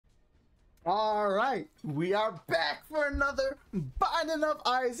Alright, we are back for another Binding of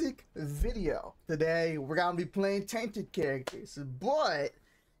Isaac video. Today, we're gonna be playing tainted characters, but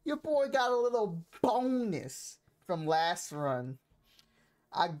your boy got a little bonus from last run.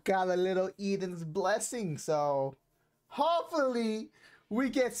 I got a little Eden's blessing, so hopefully we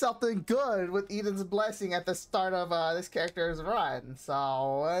get something good with Eden's blessing at the start of this character's run. So,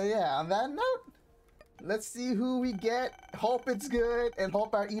 yeah, on that note, let's see who we get. Hope it's good, and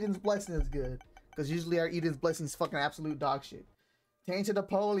hope our Eden's blessing is good. Because usually our Eden's blessing is fucking absolute dog shit. Tainted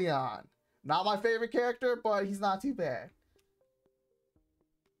Napoleon. Not my favorite character, but he's not too bad.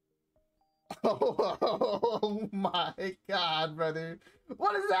 Oh my god, brother.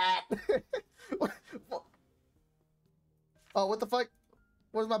 What is that? Oh, what the fuck?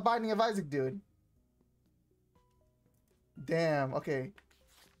 What's my Binding of Isaac doing? Damn, okay.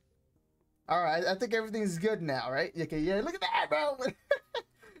 Alright, I think everything's good now, right? Okay, yeah, look at that, bro!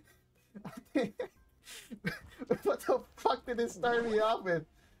 What the fuck did it start me off with?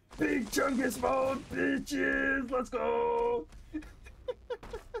 Big chungus mode, bitches! Let's go!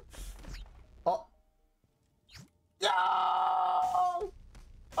 Oh. Yo!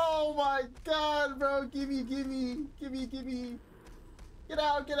 Oh my god, bro! Gimme! Get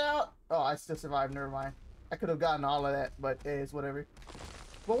out! Oh, I still survived, never mind. I could have gotten all of that, but hey, it's whatever.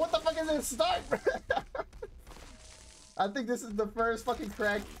 But what the fuck is this start? I think this is the first fucking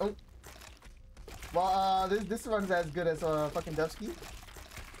crack. Oh. Well, this runs as good as fucking Dusky.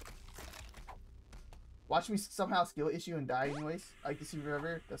 Watch me somehow skill issue and die anyways. I like to see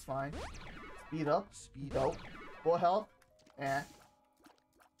forever. That's fine. Speed up. Full health. Eh.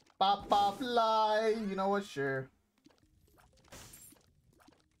 Pop, fly. You know what? Sure.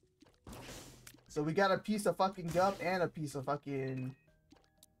 So we got a piece of fucking gup and a piece of fucking...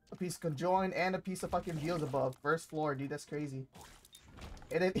 A piece of conjoined and a piece of fucking Beelzebub. First floor, dude. That's crazy.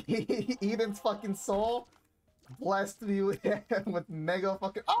 And then Eden's fucking soul blessed me with mega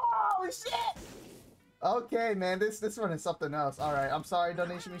fucking... Oh, shit! Okay, man. This one is something else. Alright, I'm sorry,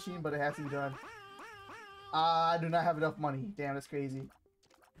 donation machine, but it has to be done. I do not have enough money. Damn, that's crazy.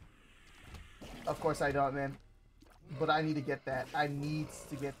 Of course I don't, man. But I need to get that. I need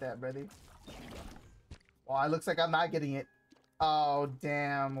to get that, brother. Well, it looks like I'm not getting it. Oh,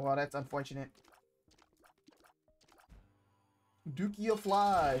 damn. Well, that's unfortunate. Dookie of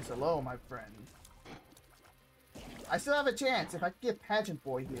Flies. Hello, my friend. I still have a chance if I could get Pageant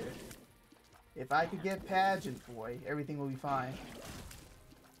Boy here. If I could get Pageant Boy, everything will be fine.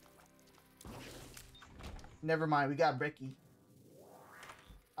 Never mind, we got Becky.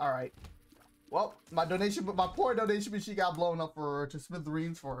 Alright. Well, my poor donation machine got blown up to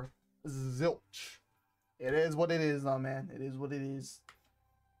smithereens for zilch. It is what it is, though, man. It is what it is.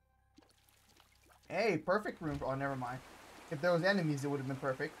 Hey, perfect room. Oh, never mind. If there was enemies, it would have been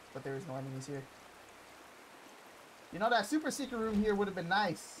perfect. But there is no enemies here. You know, that super secret room here would have been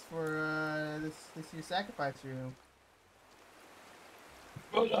nice for this year's sacrifice room.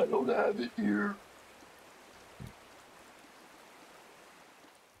 But I don't have it here.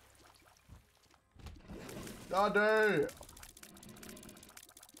 God damn.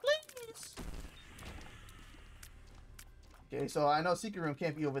 Okay, so I know secret room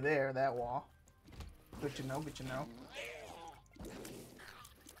can't be over there, that wall. Good to know, good to know.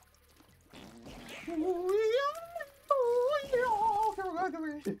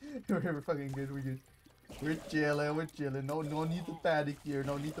 We're fucking good, we're good. We're chilling. No need to panic here,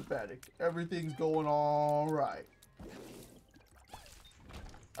 no need to panic. Everything's going all right.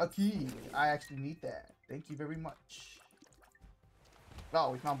 A key. I actually need that. Thank you very much.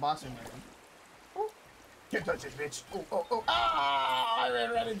 Oh, we found boss room already. Can't touch this, bitch. Oh. Ah! I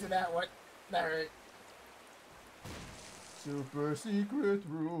ran right into that one. That hurt. Super secret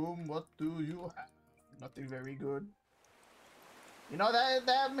room. What do you have? Nothing very good. You know,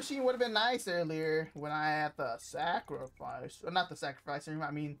 that machine would have been nice earlier when I had the sacrifice. Well, not the sacrifice room.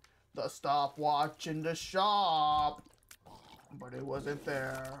 I mean, the stopwatch in the shop. But it wasn't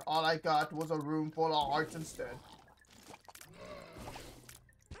there. All I got was a room full of hearts instead.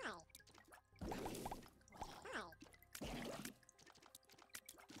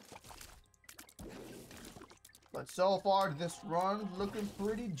 But so far, this run's looking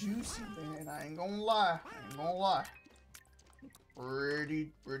pretty juicy, man. I ain't gonna lie.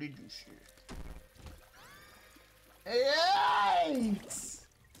 Pretty juicy. Yikes!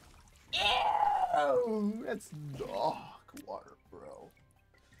 Ew! That's dog water, bro.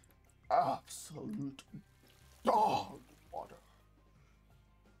 Absolute dog water.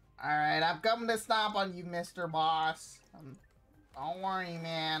 Alright, I'm coming to stomp on you, Mr. Boss. Don't worry,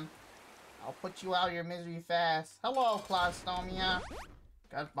 man. I'll put you out of your misery fast. Hello, Claustomia.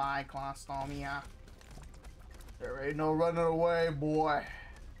 Goodbye, Clostomia. There ain't no running away, boy.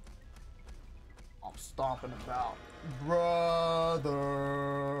 I'm stomping about.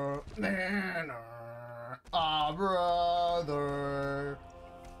 Brother. Ah, brother.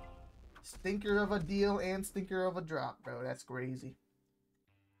 Stinker of a deal and stinker of a drop, bro. That's crazy.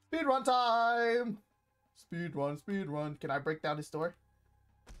 Speedrun time! Speedrun, speedrun. Can I break down this door?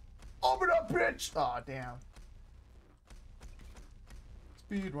 Open up, bitch! Aw, oh, damn.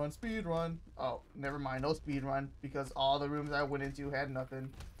 Speedrun, speedrun. Oh, never mind. No speedrun because all the rooms I went into had nothing.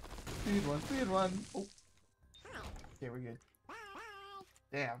 Speedrun, speedrun. Oh. Okay, we're good.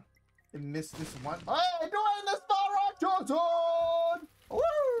 Damn. I missed this one. Hey, doing the Star Rock Johnson!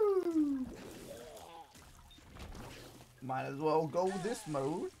 Woo! Might as well go with this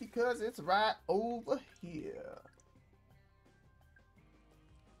mode because it's right over here.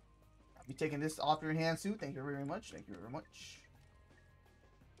 I'll be taking this off your hands too. Thank you very much. Thank you very much.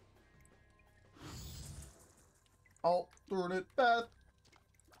 Alternate path.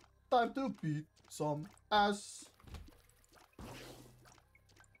 Time to beat some ass.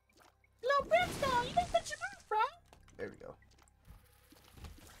 Little Brimstone, you think that you move, bro? There we go.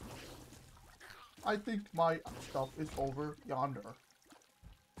 I think my stuff is over yonder.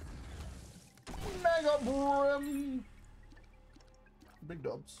 Mega Brim! Big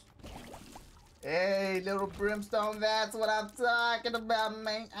dubs. Hey, little Brimstone, that's what I'm talking about,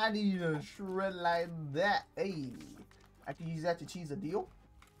 man. I need a shred like that. Hey, I can use that to cheese a deal.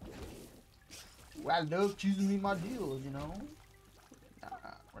 Well, I love cheesing me my deals, you know.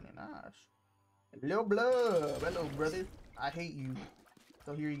 Really nice. Little Blub, hello, brother. I hate you.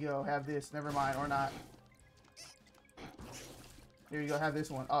 So here you go, have this, never mind, or not. Here you go, have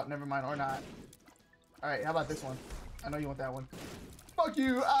this one. Oh, never mind, or not. Alright, how about this one? I know you want that one. Fuck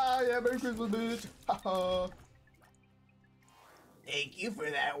you! Ah, yeah, Merry Christmas, bitch! Haha. Thank you for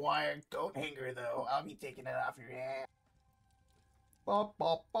that wire coat hanger, though. I'll be taking it off your hand. Bop,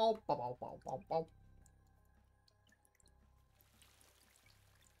 bop, bop, bop, bop, bop, bop, bop.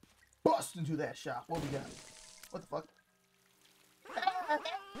 Bust into that shop. What we got? What the fuck?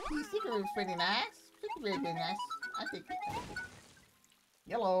 The secret is pretty nice. Pretty nice. I think.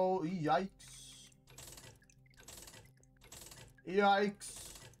 Yellow. Yikes.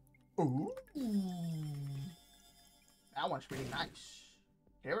 Yikes. Ooh. That one's pretty nice.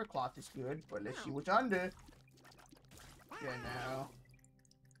 Terror cloth is good, but let's see what's under. Yeah,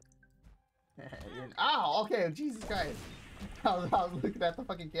 no. Oh, okay. Jesus Christ. I was looking at the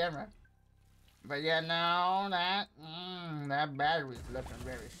fucking camera. But yeah, no, that battery's looking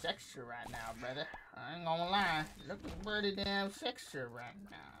very sexy right now, brother. I ain't gonna lie. Looking pretty damn sexy right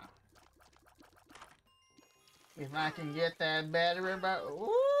now. If I can get that battery, but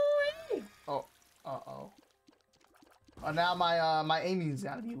ooh. Oh, uh-oh. Oh, now my aiming's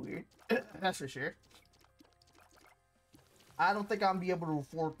gotta be weird. That's for sure. I don't think I'll be able to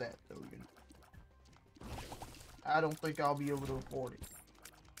afford that, though, you know. I don't think I'll be able to afford it.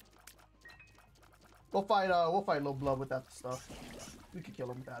 We'll fight Little Blood without the stuff. We could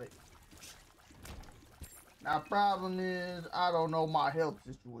kill him without it. Now, problem is, I don't know my health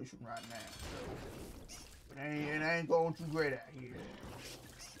situation right now, so it ain't going too great out here.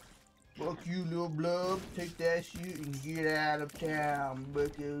 Fuck you, Little Blood. Take that shit and get out of town,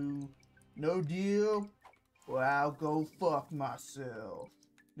 bucko. No deal? Well, I'll go fuck myself.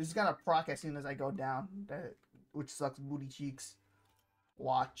 This is gonna proc as soon as I go down. Which sucks booty cheeks.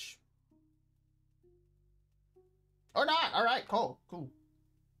 Watch. Or not. Alright, cool.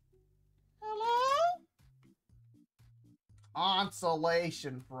 Hello?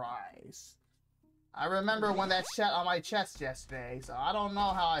 Consolation prize. I remember when that shot on my chest yesterday, so I don't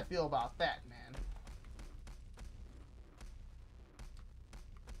know how I feel about that, man.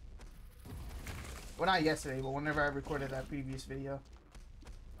 Well, not yesterday, but whenever I recorded that previous video.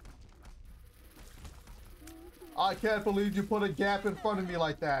 I can't believe you put a gap in front of me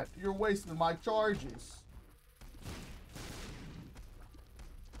like that. You're wasting my charges.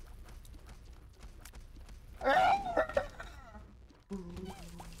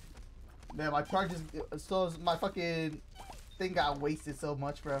 Man, my charges, so my fucking thing got wasted so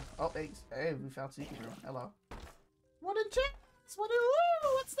much, bro. Oh, hey, we found secret room. Hello. What a chance?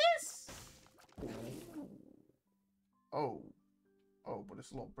 What's this? Oh, but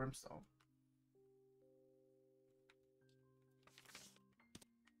it's a little brimstone.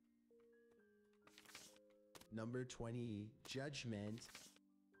 Number 20, Judgment.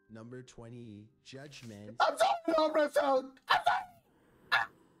 Number 20, Judgment. I'm sorry, no, brimstone. I'm sorry. Ah.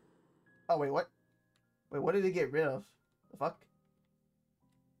 Oh, wait, what? Wait, what did it get rid of? The fuck?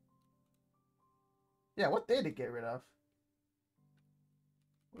 Yeah, what did it get rid of?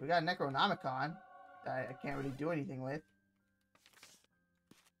 We got Necronomicon that I can't really do anything with.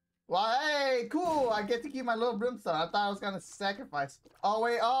 Well, hey, cool. I get to keep my little brimstone. I thought I was gonna sacrifice. Oh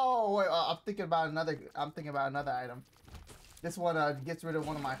wait. I'm thinking about another. I'm thinking about another item. This one gets rid of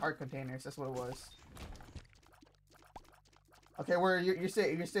one of my heart containers. That's what it was. Okay, you're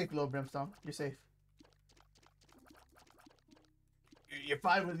safe. You're safe, little brimstone. You're safe. You're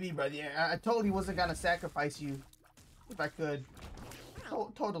fine with me, brother. I totally wasn't gonna sacrifice you if I could.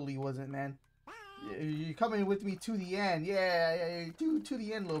 Totally wasn't, man. You're coming with me to the end. Yeah, to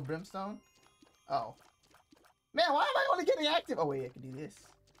the end, little brimstone. Oh. Man, why am I only getting active? Oh, wait, I can do this.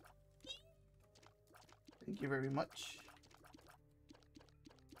 Thank you very much.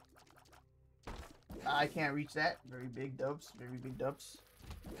 I can't reach that. Very big dubs. Very big dubs.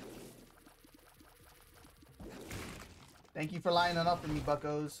 Thank you for lining up for me,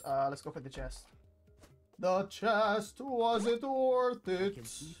 buckos. Let's go for the chest. The chest wasn't worth it. I can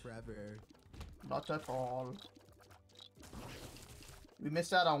see forever. Not at all. We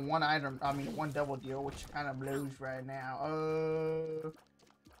missed out on one item. I mean, one double deal, which kind of blows right now.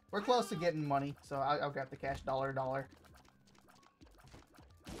 We're close to getting money, so I'll grab the cash. Dollar.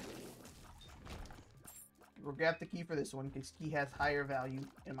 We'll grab the key for this one because key has higher value,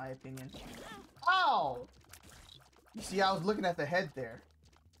 in my opinion. Ow! You see, I was looking at the head there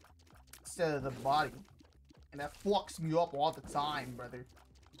instead of the body, and that fucks me up all the time, brother.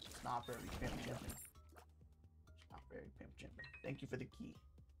 It's not very pimp jumping. It's not very pimp jumping. Thank you for the key.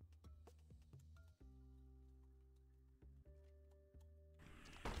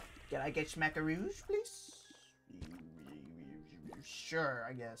 Can I get smackaroos, please? Sure,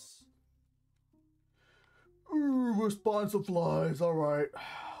 I guess. Ooh, respawn supplies. All right,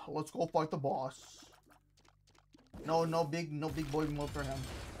 let's go fight the boss. No big boy move for him.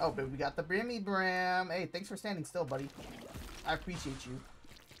 Oh, but we got the Brimmy Brim. Hey, thanks for standing still, buddy. I appreciate you.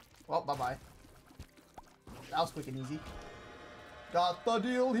 Well, bye-bye. That was quick and easy. Got the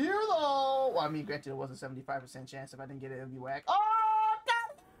deal here, though. Well, I mean, granted, it was a 75% chance. If I didn't get it, it'd be whack. Oh,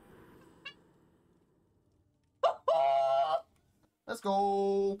 God! Let's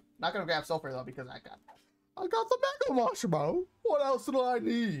go. Not gonna grab sulfur, though, because I got the Mega Marshmallow. What else do I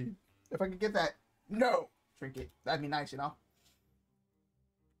need? If I could get that, no. Trinket. That'd be nice, you know?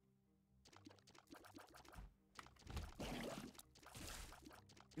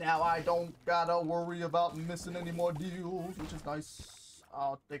 Now I don't gotta worry about missing any more deals, which is nice.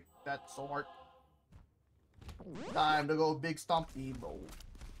 I'll take that sword. Time to go big stompy, bro.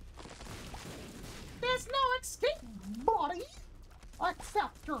 There's no escape, buddy.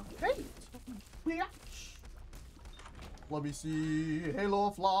 Accept your fate, bitch. Let me see. Halo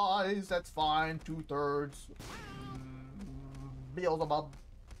of flies. That's fine. 2/3. Beelzebub.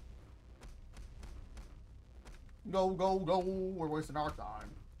 Go. We're wasting our time.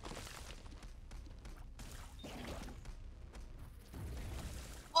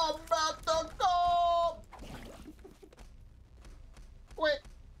 I'm about to go.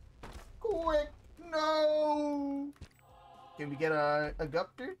 Quick. No. Can we get a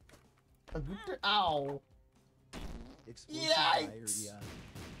gupter? A gupter? Ow. Explosive Yikes!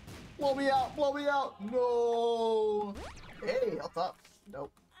 diarrhea. Blow me out! No! Hey, what's up?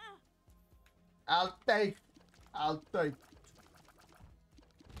 Nope. I'll take. I'll take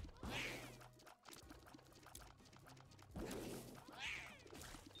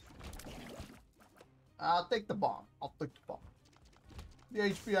the bomb. I'll take the bomb. The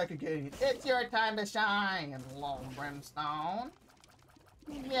HP I could get in. It's your time to shine, long brimstone.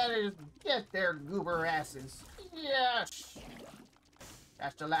 Get their goober asses. Yes.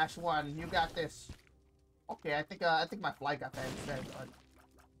 That's the last one. You got this. Okay, I think my fly got that instead, but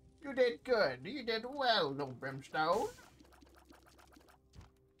you did good. You did well, little brimstone.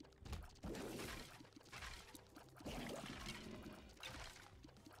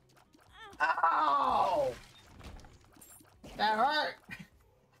 Ow! That hurt.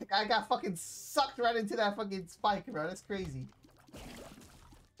 I got fucking sucked right into that fucking spike, bro. That's crazy.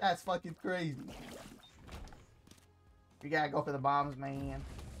 That's fucking crazy. We gotta go for the bombs, man.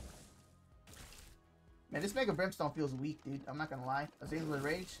 Man, this Mega Brimstone feels weak, dude. I'm not gonna lie. Azazel's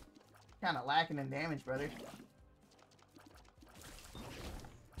Rage, kind of lacking in damage, brother.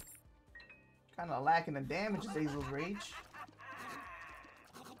 Kind of lacking in damage, Azazel's Rage.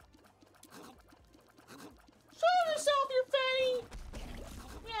 Show yourself, you fatty!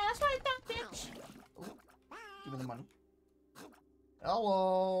 Yeah, that's what I thought, bitch. Ooh, give me the money.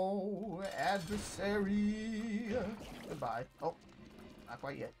 Hello, adversary. Goodbye. Oh, not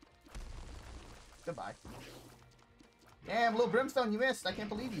quite yet. Goodbye. Damn, little brimstone, you missed. I can't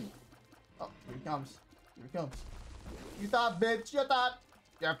believe you. Oh, here he comes. Here he comes. You thought, bitch. You thought.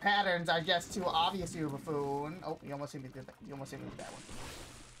 Your patterns are just too obvious, you buffoon. Oh, you almost hit me with that. You almost hit me with that one.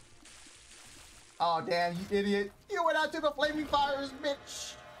 Oh, damn, you idiot. You went out to the flaming fires,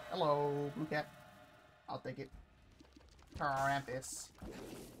 bitch. Hello, blue cat. I'll take it. Krampus.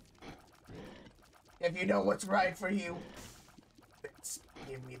 If you know what's right for you, bitch,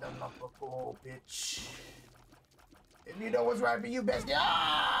 give me the lump of gold, bitch. If you know what's right for you, best,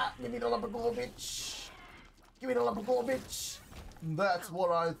 give me the lump of gold, bitch. Give me the lump of gold, bitch. That's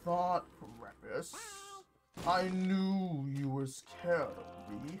what I thought, Krampus. I knew you were scared of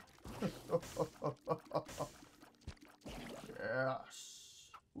me.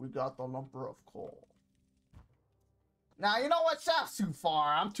 Yes, we got the lumper of coal. Now, you know what? That's too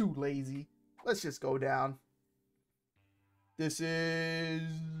far. I'm too lazy. Let's just go down. This is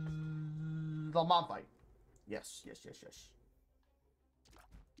the mom fight. Yes.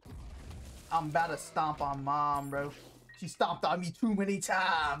 I'm about to stomp on mom, bro. She stomped on me too many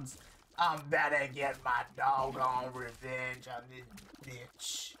times. I'm about to get my doggone revenge on this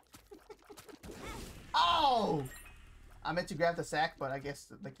bitch. Oh! I meant to grab the sack, but I guess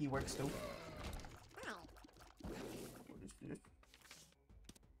the key works too. What is this?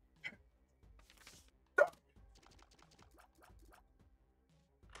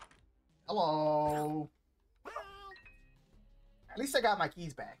 Hello. At least I got my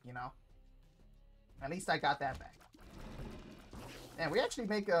keys back, you know. At least I got that back. And we actually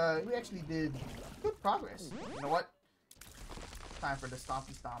did good progress. You know what? Time for the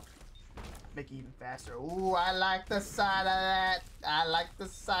stompy stomp. Make it even faster. Ooh, I like the side of that. I like the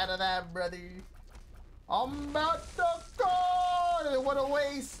side of that, brother. I'm about to go. What a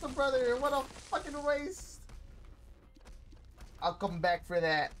waste, brother. What a fucking waste. I'll come back for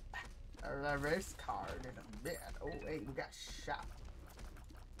that. A reverse card in a bit. Oh, hey, we got shot.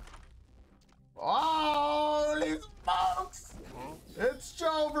 Holy smokes! It's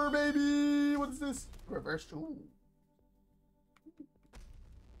Jover, baby! What is this? Reverse. Ooh.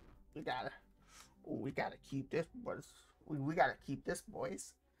 We gotta keep this, boys. We gotta keep this,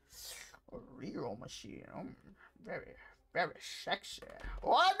 boys. A real machine. Very, very sexy.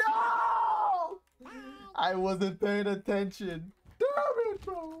 Oh no! I wasn't paying attention. Damn it,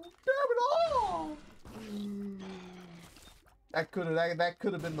 bro! Damn it all! That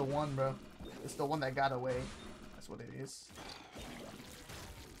could have been the one, bro. It's the one that got away. That's what it is.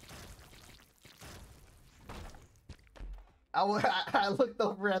 I looked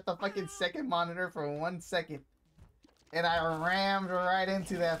over at the fucking second monitor for 1 second. And I rammed right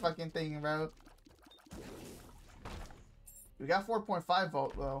into that fucking thing, bro. We got 4.5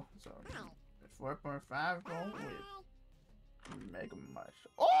 volt though. So 4.5 volt with Mega Mush.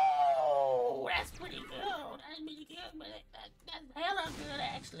 Oh, that's pretty good. That's pretty good, but that's hella good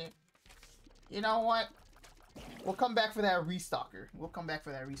actually. You know what? We'll come back for that restocker. We're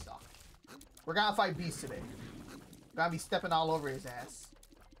gonna fight Beast today. We're gonna be stepping all over his ass.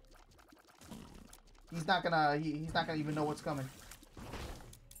 He's not gonna even know what's coming.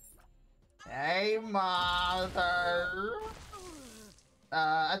 Hey, mother.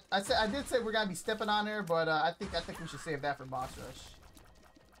 I did say we're gonna be stepping on her, but I think we should save that for boss rush.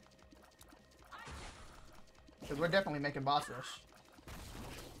 Cause we're definitely making boss rush.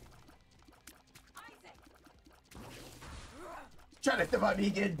 Try to step on me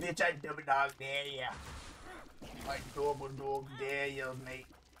again, bitch. I double dog dare ya. I double dog dare ya, mate.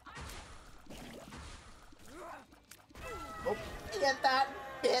 Oh, get that,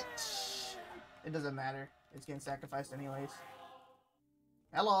 bitch. It doesn't matter. It's getting sacrificed anyways.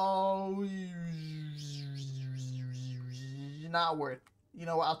 Hello. Not worth. You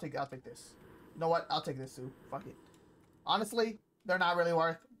know what? I'll take this. You know what? I'll take this too. Fuck it. Honestly, they're not really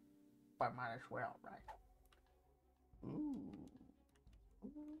worth, but might as well, right? Ooh.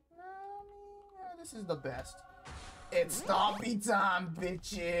 This is the best. It's stompy time,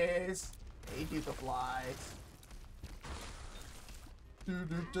 bitches. Hate you, the flies. Dude,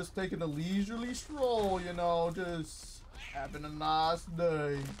 they're just taking a leisurely stroll, you know, just having a nice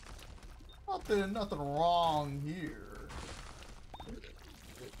day. Nothing wrong here.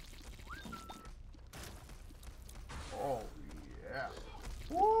 Oh yeah.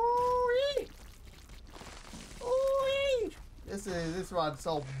 Woo-wee! Woo-wee! This rod's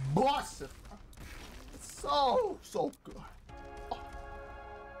so busted. It's so good.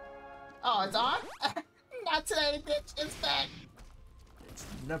 Oh, it's on? Not today, bitch. It's back. It's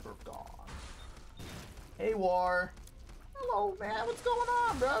never gone. Hey, War. Hello, man. What's going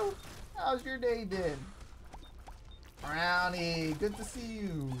on, bro? How's your day been? Brownie, good to see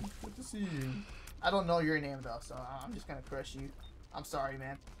you. Good to see you. I don't know your name, though, so I'm just gonna crush you. I'm sorry,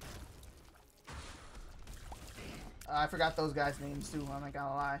 man. I forgot those guys' names too. I'm not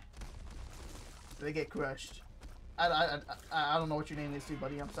gonna lie. They get crushed. I don't know what your name is too,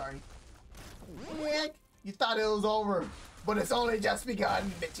 buddy. I'm sorry. Nick, you thought it was over, but it's only just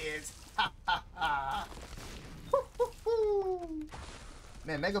begun, bitches.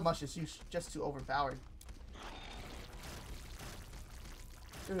 Man, Mega Mush is just too overpowered.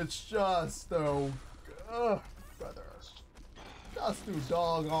 It's just so good, brother. Just too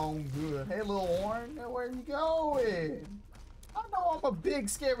doggone good. Hey, little horn, where you going? I know I'm a big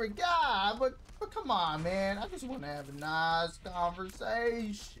scary guy, but come on, man. I just want to have a nice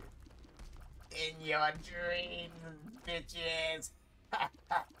conversation. In your dreams, bitches.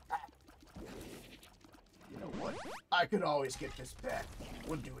 You know what? I could always get this back.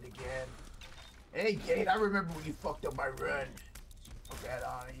 We'll do it again. Hey, Gate, I remember when you fucked up my run. Put that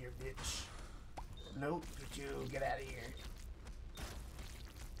on of here, bitch. Nope, get you. Get out of here.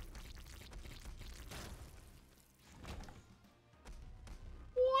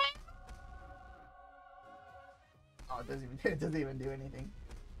 Oh, it doesn't even do anything.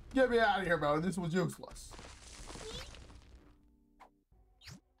 Get me out of here, bro. This was useless.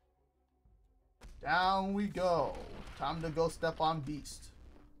 Down we go. Time to go step on Beast.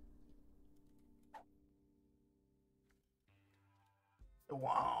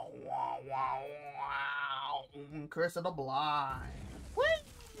 Wow, wow, wow, wow. Curse of the Blind. What?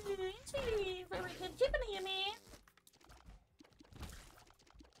 It's really very good chipping here, man.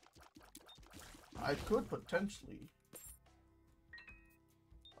 I could potentially.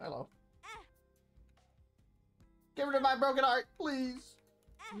 Hello. Get rid of my broken heart, please.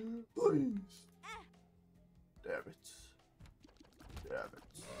 Please. Damn it. Damn it.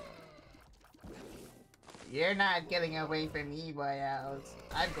 You're not getting away from me, boyos.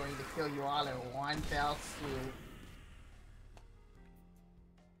 I'm going to kill you all in one fell swoop.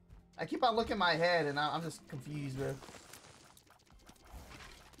 I keep on looking at my head and I'm just confused, bro.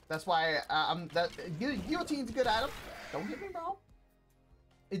 That's why guillotine's a good item. Don't get me wrong.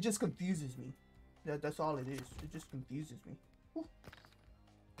 It just confuses me. That's all it is. It just confuses me.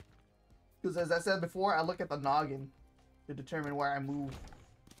 Because as I said before, I look at the noggin to determine where I move,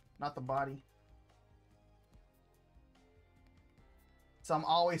 not the body. So I'm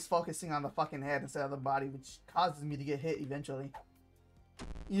always focusing on the fucking head instead of the body, which causes me to get hit eventually.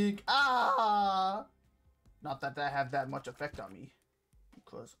 Eek. Ah! Not that that have that much effect on me.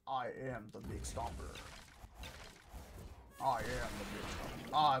 Because I am the big stomper. I am the big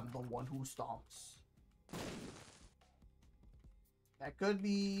stomper. I'm the one who stomps. That could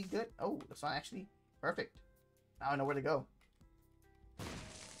be good. Oh, that's not actually perfect. Now I know where to go.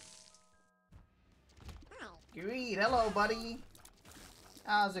 Greed, hello, buddy.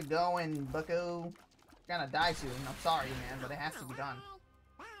 How's it going, bucko? You're gonna die soon. I'm sorry, man, but it has to be done.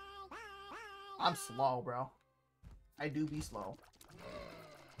 I'm slow, bro. I do be slow.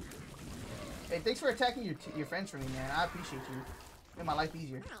 Hey, thanks for attacking your friends for me, man. I appreciate you. Made my life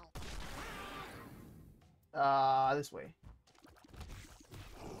easier. This way.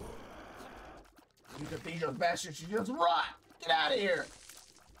 You can think those bastards should just rot! Get out of here!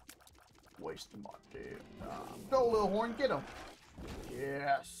 Wasting my damn time. Go, little horn, get him!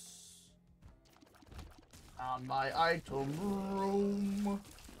 Yes! On my item room!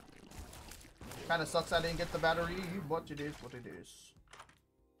 Kinda sucks I didn't get the battery, but it is what it is.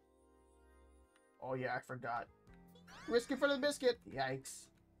 Oh yeah, I forgot. Risk it for the biscuit! Yikes.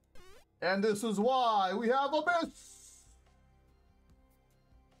 And this is why we have a miss!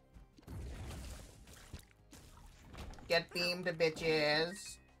 Get beamed,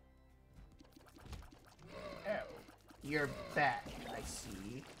 bitches. Oh, you're back, I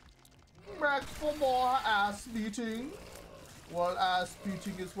see. Back for more ass beating. Well, ass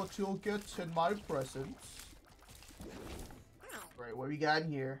beating is what you'll get in my presence. Right, what we got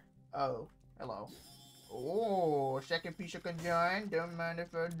in here? Oh, hello. Oh, second piece of conjoin. Don't mind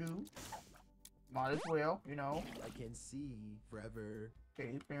if I do. Might as well, you know. I can see forever.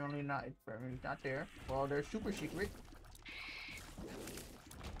 Okay, apparently not there. Well, they're super secret.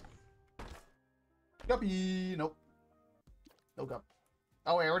 Guppy! Nope. No gup.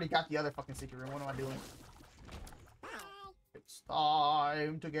 Oh, I already got the other fucking secret room. What am I doing? It's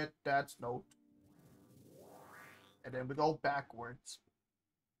time to get that snout. And then we go backwards.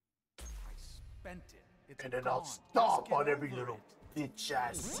 I spent it. It's And then gone. I'll stomp on every little bitch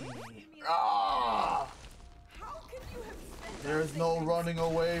I see. Ah! How can you have said There's no running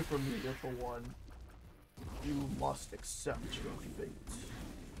away from me, little one. You must accept your fate.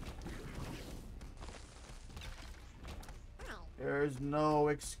 There's no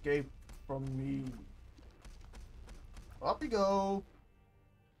escape from me. Up we go.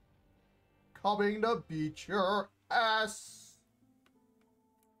 Coming to beat your ass.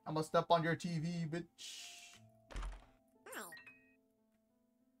 I'm gonna step on your TV, bitch.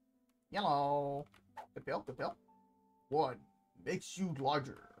 Yellow. The pill, the pill. One makes you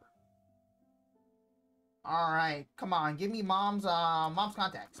larger. All right, come on, give me mom's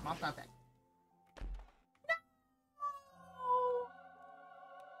contacts. Mom's contact.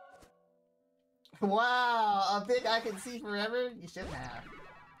 No! Wow, a big I can see forever. You shouldn't have.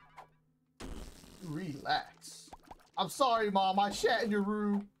 Relax. I'm sorry, Mom. I shat in your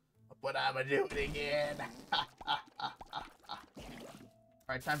room, but I'ma do it again. All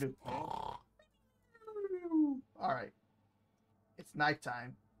right, time to. All right, it's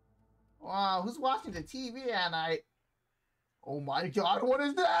nighttime. Wow, who's watching the TV at night? Oh my God, what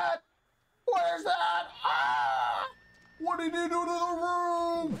is that? What is that? Ah! What did he do to the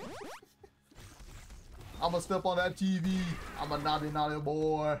room? I'ma step on that TV. I'm a naughty, naughty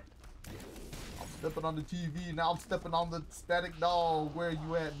boy. I'm stepping on the TV. Now I'm stepping on the static dog. Where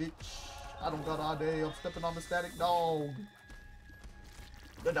you at, bitch? I don't got all day. I'm stepping on the static dog.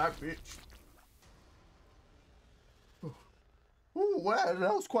 Good night, bitch. Ooh, wow,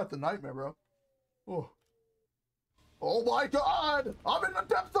 that was quite the nightmare, bro. Oh. Oh my God! I'm in the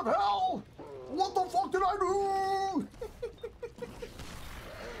depths of hell! What the fuck did I do?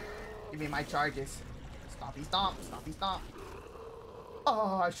 Give me my charges. Stompy stomp, stompy stomp.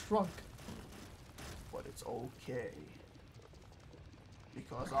 Oh, I shrunk. But it's okay.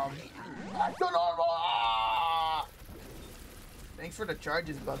 Because I'm back to normal! Ah! Thanks for the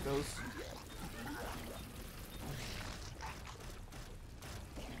charges, buckos.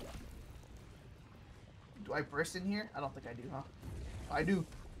 Do I burst in here? I don't think I do, huh? I do.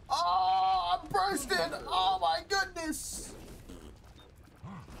 Oh, I'm bursting! Oh my goodness!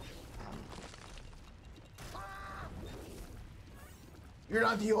 You're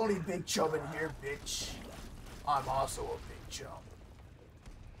not the only big chum in here, bitch. I'm also a big chum.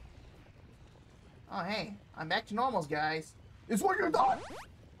 Oh, hey. I'm back to normals, guys. It's what you thought!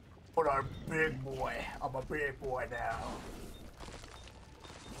 But I'm big boy. I'm a big boy now.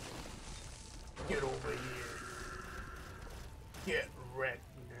 Get over here. Get wrecked,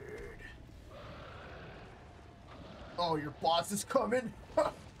 nerd. Oh, your boss is coming?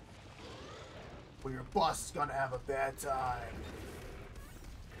 Well, your boss is gonna have a bad time.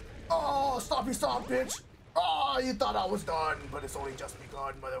 Oh, stompy stomp, bitch! Oh, you thought I was done, but it's only just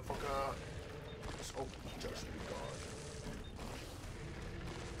begun, motherfucker. It's only just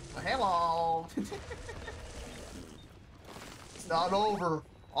begun. Hello! It's not over.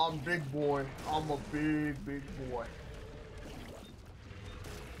 I'm big boy. I'm a big, big boy.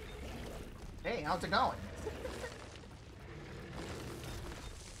 Hey, how's it going?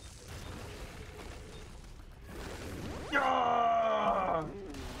 Yeah!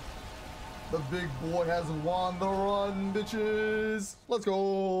 The big boy has won the run, bitches. Let's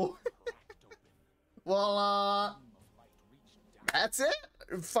go. Well, that's it.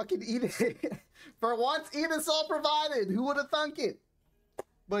 Fucking eat it. For once, eat is all provided. Who would have thunk it?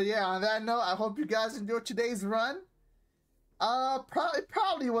 But yeah, on that note, I hope you guys enjoyed today's run. It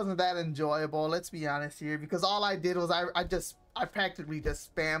probably wasn't that enjoyable, let's be honest here, because all I did was I practically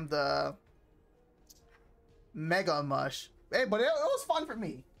just spammed the Mega Mush. Hey, but it was fun for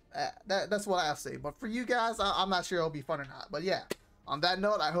me. That's what I'll say. But for you guys, I'm not sure it'll be fun or not. But yeah, on that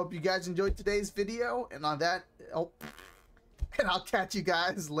note, I hope you guys enjoyed today's video. And on that, and I'll catch you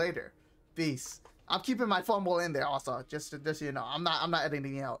guys later. Peace. I'm keeping my fumble in there also, just so you know. I'm not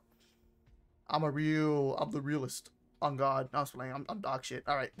editing it out. I'm the realist. On God. No, I was playing. I'm dog shit.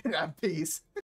 All right. Peace.